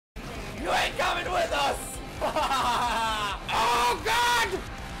with us! Oh God!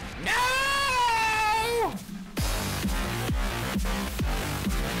 No!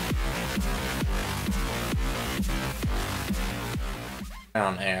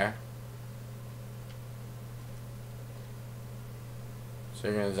 On air.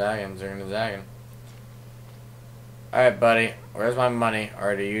 Ziggin. Alright, buddy. Where's my money?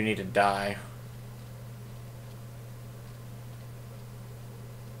 Or do you need to die?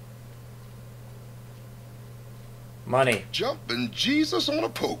 Money. Jumping Jesus on a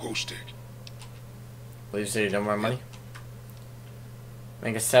pogo stick. Will you say you don't want money?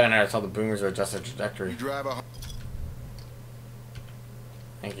 Make a 7 out of all the boomers will adjust their trajectory. You drive a...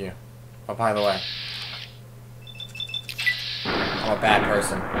 Thank you. Oh, by the way, I'm a bad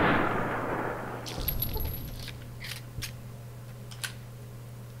person.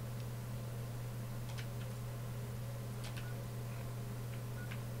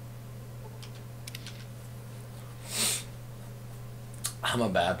 I'm a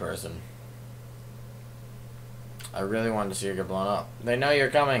bad person. I really wanted to see you get blown up. They know you're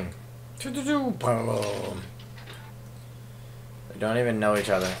coming. Boom. They don't even know each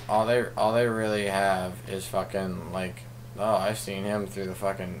other. All they really have is fucking like, oh, I've seen him through the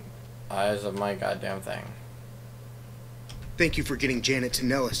fucking eyes of my goddamn thing. Thank you for getting Janet to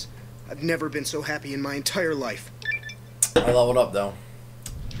Nellis. I've never been so happy in my entire life. I leveled up though.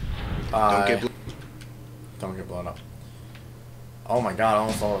 Don't get blown up. Oh my god, I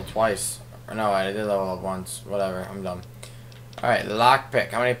almost leveled up twice. Or no, I did level up once. Whatever, I'm done. Alright, lockpick.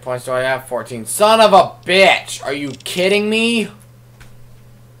 How many points do I have? 14. Son of a bitch! Are you kidding me?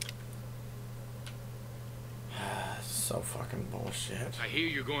 So fucking bullshit. I hear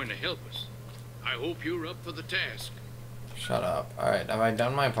you're going to help us. I hope you're up for the task. Shut up. Alright, have I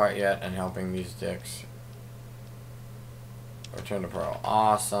done my part yet in helping these dicks? Return to Pro.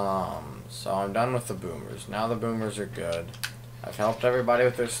 Awesome. So I'm done with the boomers. Now the boomers are good. I've helped everybody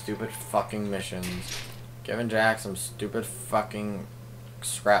with their stupid fucking missions. Given Jack some stupid fucking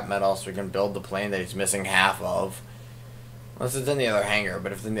scrap metal so we can build the plane that he's missing half of. Unless it's in the other hangar,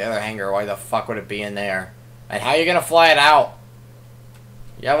 but if it's in the other hangar, why the fuck would it be in there? And how are you gonna fly it out?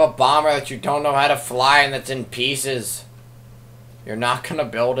 You have a bomber that you don't know how to fly and that's in pieces. You're not gonna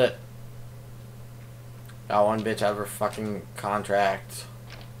build it. Got one bitch out of her fucking contract.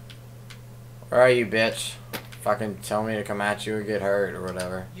 Where are you, bitch? Fucking tell me to come at you or get hurt or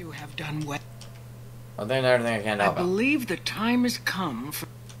whatever. You have done well. Well, then everything I can't help I believe the time has come for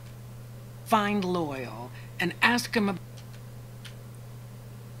find Loyal and ask him about...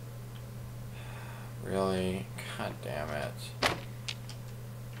 Really? God damn it.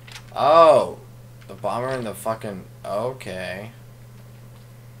 Oh! The bomber and the fucking... Okay.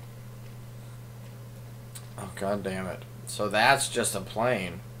 Oh, god damn it. So that's just a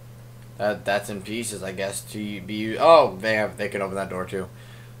plane. That's in pieces, I guess, to be... Oh! They can open that door, too.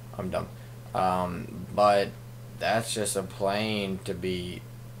 I'm dumb. But that's just a plane to be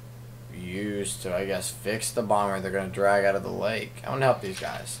used to, I guess, fix the bomber they're going to drag out of the lake. I want to help these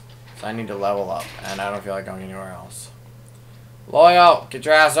guys. So I need to level up, and I don't feel like going anywhere else. Loyal, get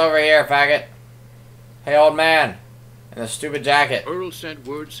your ass over here, faggot. Hey, old man. In the stupid jacket. Earl sent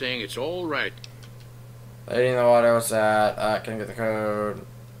word saying it's all right. Lady in the water, what's that? Can I get the code?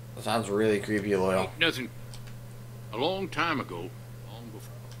 That sounds really creepy, Loyal. Ain't nothing. A long time ago, long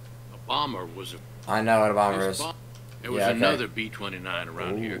before, a bomber was a... I know what a bomber is. There was another B-29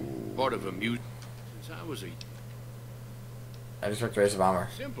 around here, part of a mutiny. Since I was a... I just picked race a bomber.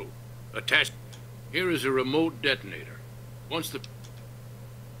 Simple. Attached. Here is a remote detonator. Once the...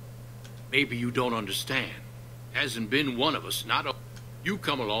 Maybe you don't understand. Hasn't been one of us, not a... You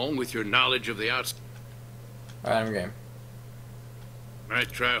come along with your knowledge of the outside. Alright, I'm game. Might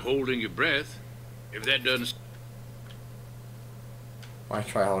try holding your breath. If that doesn't... Why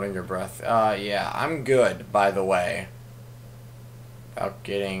try holding your breath? Yeah, I'm good, by the way. About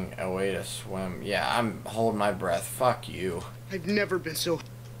getting a way to swim. Yeah, I'm holding my breath. Fuck you. I've never been so...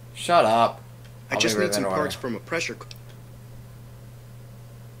 Shut up. I just need some parts from a pressure...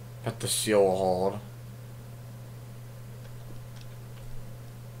 But the seal will hold.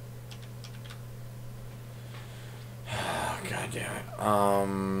 God damn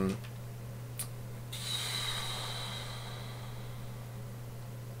it.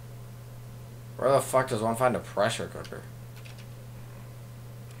 Where the fuck does one find a pressure cooker?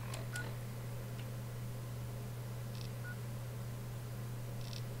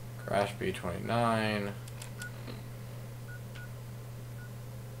 Crash B-29.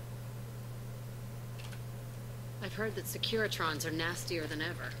 I've heard that Securitrons are nastier than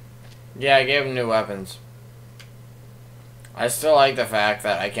ever. Yeah, I gave him new weapons. I still like the fact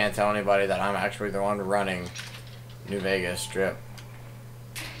that I can't tell anybody that I'm actually the one running New Vegas Strip.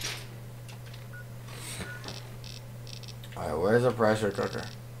 Alright, where's a pressure cooker?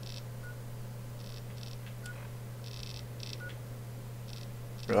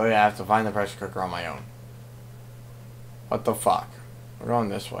 Really, I have to find the pressure cooker on my own. What the fuck? We're going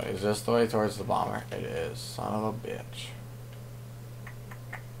this way. Is this the way towards the bomber? It is. Son of a bitch.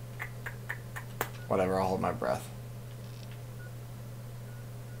 Whatever, I'll hold my breath.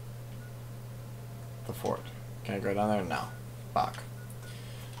 The fort. Can I go down there? No. Fuck.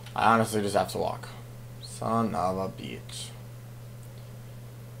 I honestly just have to walk. Son of a bitch.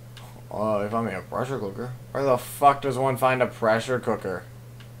 Oh, they found me a pressure cooker. Where the fuck does one find a pressure cooker?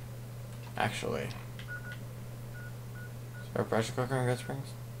 Actually. Is there a pressure cooker in Good Springs?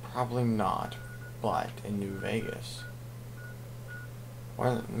 Probably not. But in New Vegas. Or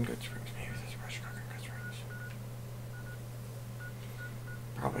in Good Springs. Maybe there's a pressure cooker in Good Springs.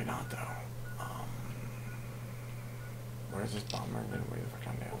 Probably not though. Where's this bomber again? Wait the fuck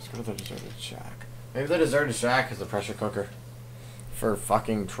down there. Let's go to the deserted shack. Maybe the deserted shack is a pressure cooker. For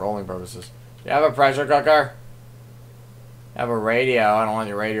fucking trolling purposes. Do you have a pressure cooker? I have a radio. I don't want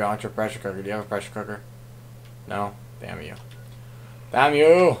your radio. I want your pressure cooker. Do you have a pressure cooker? No? Damn you. Damn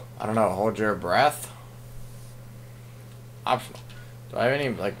you! I don't know. Hold your breath. Optional. Do I have any,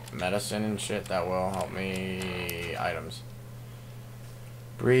 like, medicine and shit that will help me? Items.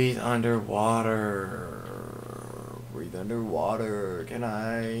 Breathe underwater. Breathe underwater. Can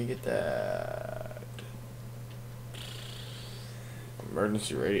I get that?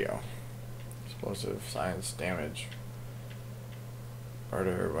 Emergency radio. Explosive science damage.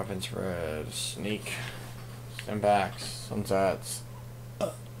 Murder, weapon spread, sneak, stimpaks, sunsets,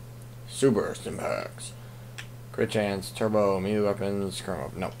 super stimpaks, crit chance, turbo, melee weapons, chrome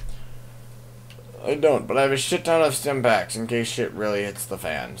up. No. I don't, but I have a shit ton of stimpaks in case shit really hits the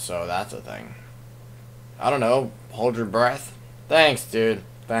fan, so that's a thing. I don't know, hold your breath. Thanks, dude.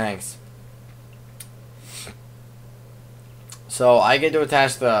 Thanks. So I get to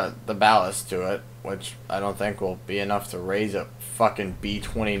attach the ballast to it, which I don't think will be enough to raise a fucking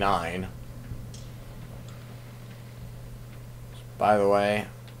B-29. By the way,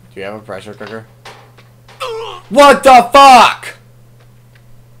 do you have a pressure cooker? What the fuck?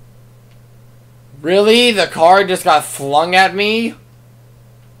 Really? The car just got flung at me?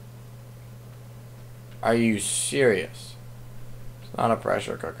 Are you serious? It's not a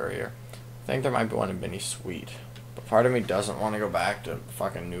pressure cooker here. I think there might be one in Benny Sweet. But part of me doesn't want to go back to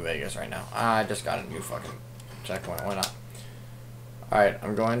fucking New Vegas right now. I just got a new fucking checkpoint. Why not? Alright,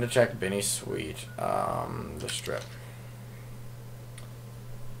 I'm going to check Benny Sweet. The strip.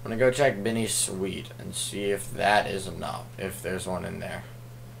 I'm going to go check Benny Sweet and see if that is enough. If there's one in there.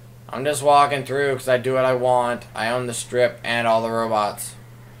 I'm just walking through because I do what I want. I own the strip and all the robots.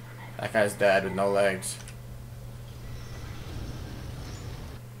 That guy's dead with no legs.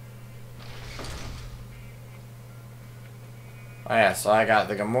 Oh yeah, so I got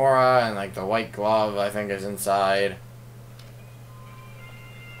the Gamora and like the white glove I think is inside.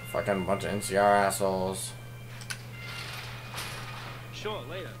 Fucking bunch of NCR assholes. Sure,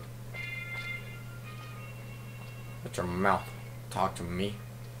 later. Shut your mouth. Talk to me.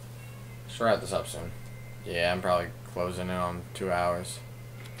 Should wrap this up soon. Yeah, I'm probably closing in on 2 hours.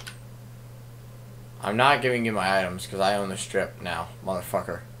 I'm not giving you my items because I own the strip now.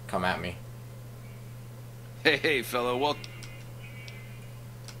 Motherfucker, come at me. Hey, fellow, well...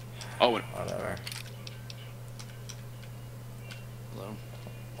 Oh, and... Whatever. Hello?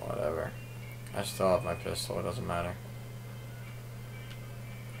 Whatever. I still have my pistol, it doesn't matter.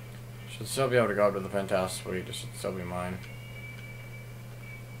 Should still be able to go up to the penthouse suite, it should still be mine.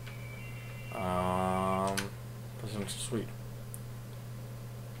 This looks sweet.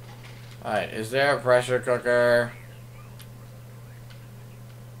 Alright, is there a pressure cooker?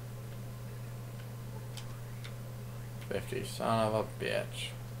 $50, son of a bitch.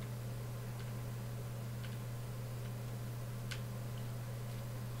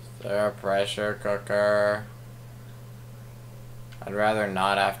 Is there a pressure cooker? I'd rather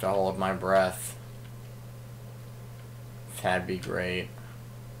not have to hold my breath. That'd be great.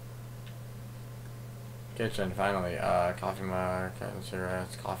 Kitchen, finally. Coffee mug, carton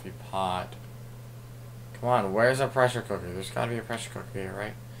cigarettes, coffee pot. Come on, where's a pressure cooker? There's gotta be a pressure cooker here,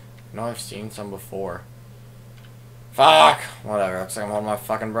 right? I know I've seen some before. Fuck! Whatever, looks like I'm holding my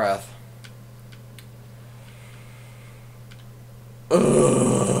fucking breath.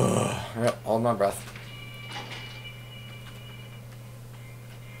 Ugh. Yep, hold my breath.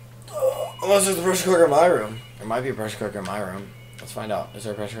 Unless there's a pressure cooker in my room. There might be a pressure cooker in my room. Let's find out. Is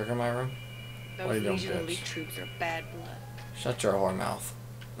there a pressure cooker in my room? What are Those you doing, Legion bitch? elite troops are bad blood. Shut your whore mouth.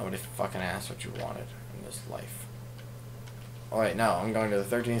 Nobody fucking asked what you wanted in this life. Oh wait, no, I'm going to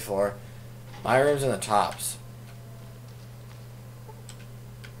the 13th floor. My room's in the tops.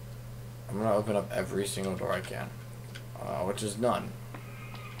 I'm gonna open up every single door I can. Which is none.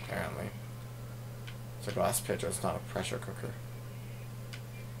 Apparently. It's a glass pitcher, it's not a pressure cooker.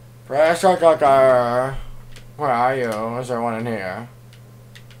 Pressure cooker! Where are you? Is there one in here?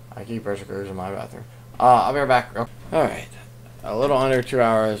 I keep pressure cookers in my bathroom. I'll be right back. Alright. A little under 2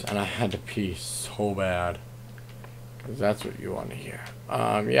 hours, and I had to pee so bad. Because that's what you want to hear.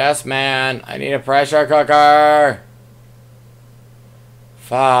 Yes, man. I need a pressure cooker.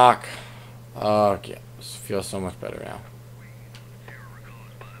 Fuck. Okay. This feels so much better now.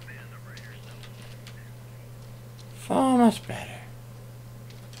 So much better.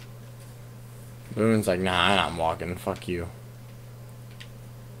 Boone's like, nah, I'm not walking. Fuck you.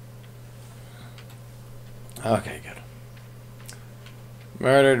 Okay, good.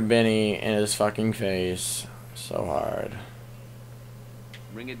 Murdered Benny in his fucking face. So hard.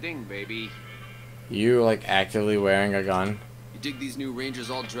 Ring a ding, baby. You, like, actively wearing a gun? You dig these new Rangers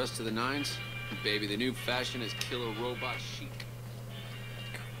all dressed to the nines? Baby, the new fashion is killer robot chic.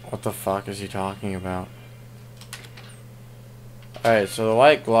 What the fuck is he talking about? Alright, so the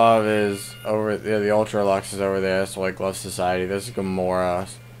White Glove is over there, the Ultra Lux is over there, it's the White Glove Society. This is Gamora.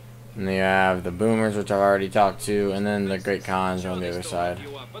 And then you have the Boomers, which I've already talked to, and then the Great Khans are on the other side. I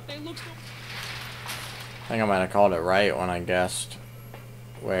think I might have called it right when I guessed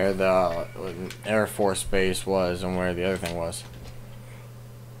where the Air Force Base was and where the other thing was.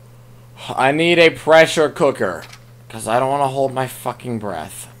 I need a pressure cooker, because I don't want to hold my fucking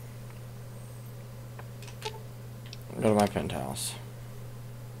breath. Go to my penthouse.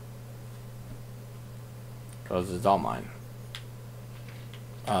 Because it's all mine.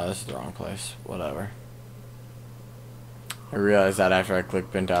 Oh, this is the wrong place. Whatever. I realized that after I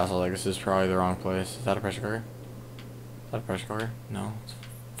clicked penthouse, I was like, this is probably the wrong place. Is that a pressure cooker? Is that a pressure cooker? No. It's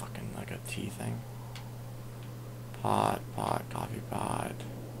fucking like a tea thing. Pot, coffee pot.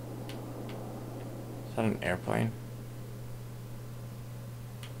 Is that an airplane?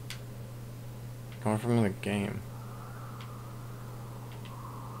 Going from the game.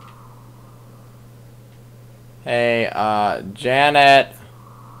 Hey, Janet.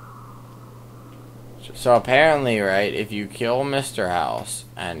 So apparently, right, if you kill Mr. House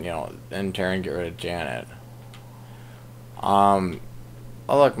and, you know, in turn get rid of Janet. Oh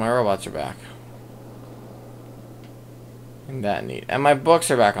look, my robots are back. Isn't that neat? And my books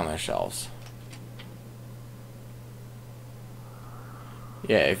are back on their shelves.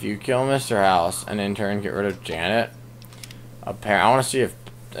 Yeah, if you kill Mr. House and in turn get rid of Janet, I want to see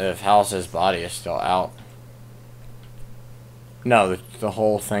if House's body is still out. No, the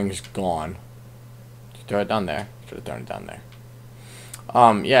whole thing's gone. Just throw it down there. Should have thrown it down there.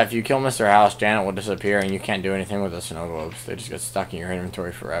 Yeah, if you kill Mr. House, Janet will disappear and you can't do anything with the snow globes. They just get stuck in your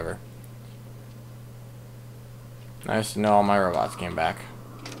inventory forever. Nice to know all my robots came back.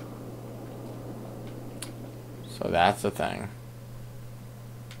 So that's the thing.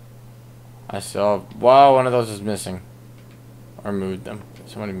 I still... Whoa, one of those is missing. Or moved them.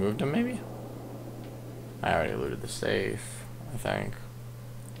 Somebody moved them, maybe? I already looted the safe, I think.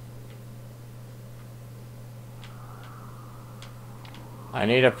 I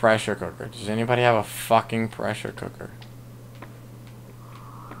need a pressure cooker. Does anybody have a fucking pressure cooker?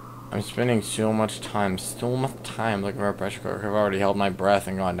 I'm spending so much time looking for a pressure cooker. I've already held my breath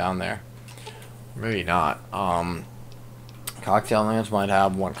and gone down there. Maybe not. Cocktail Lounge might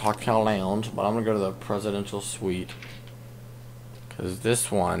have one. Cocktail Lounge, but I'm gonna go to the Presidential Suite. Because this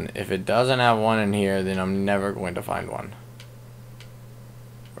one, if it doesn't have one in here, then I'm never going to find one.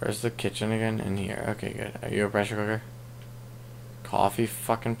 Where's the kitchen again? In here. Okay, good. Are you a pressure cooker? Coffee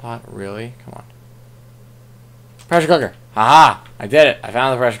fucking pot? Really? Come on. Pressure cooker! Haha! I did it! I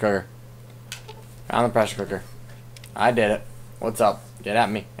found the pressure cooker. Found the pressure cooker. I did it. What's up? Get at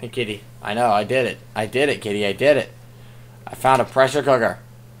me. Hey, kitty. I know, I did it. I did it, kitty. I did it. I found a pressure cooker.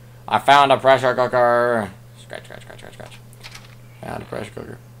 I found a pressure cooker. Scratch, scratch, scratch, scratch, scratch. Found a pressure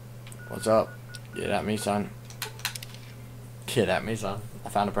cooker. What's up? Get at me, son. Get at me, son. I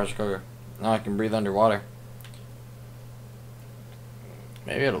found a pressure cooker. Now I can breathe underwater.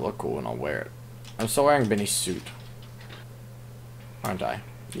 Maybe it'll look cool when I'll wear it. I'm still wearing Benny's suit. Aren't I?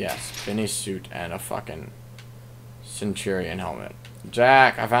 Yes, Benny's suit and a fucking Centurion helmet.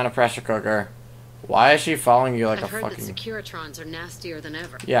 Jack, I found a pressure cooker. Why is she following you like I've a heard fucking... that Securitrons are nastier than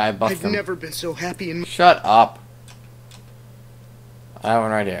ever. Yeah, I buffed I've them. never been so happy in... Shut up. I have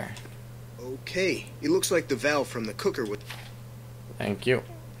one right here. Okay, it looks like the valve from the cooker with... Thank you.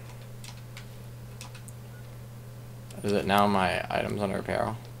 Is it now my items under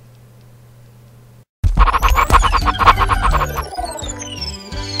apparel?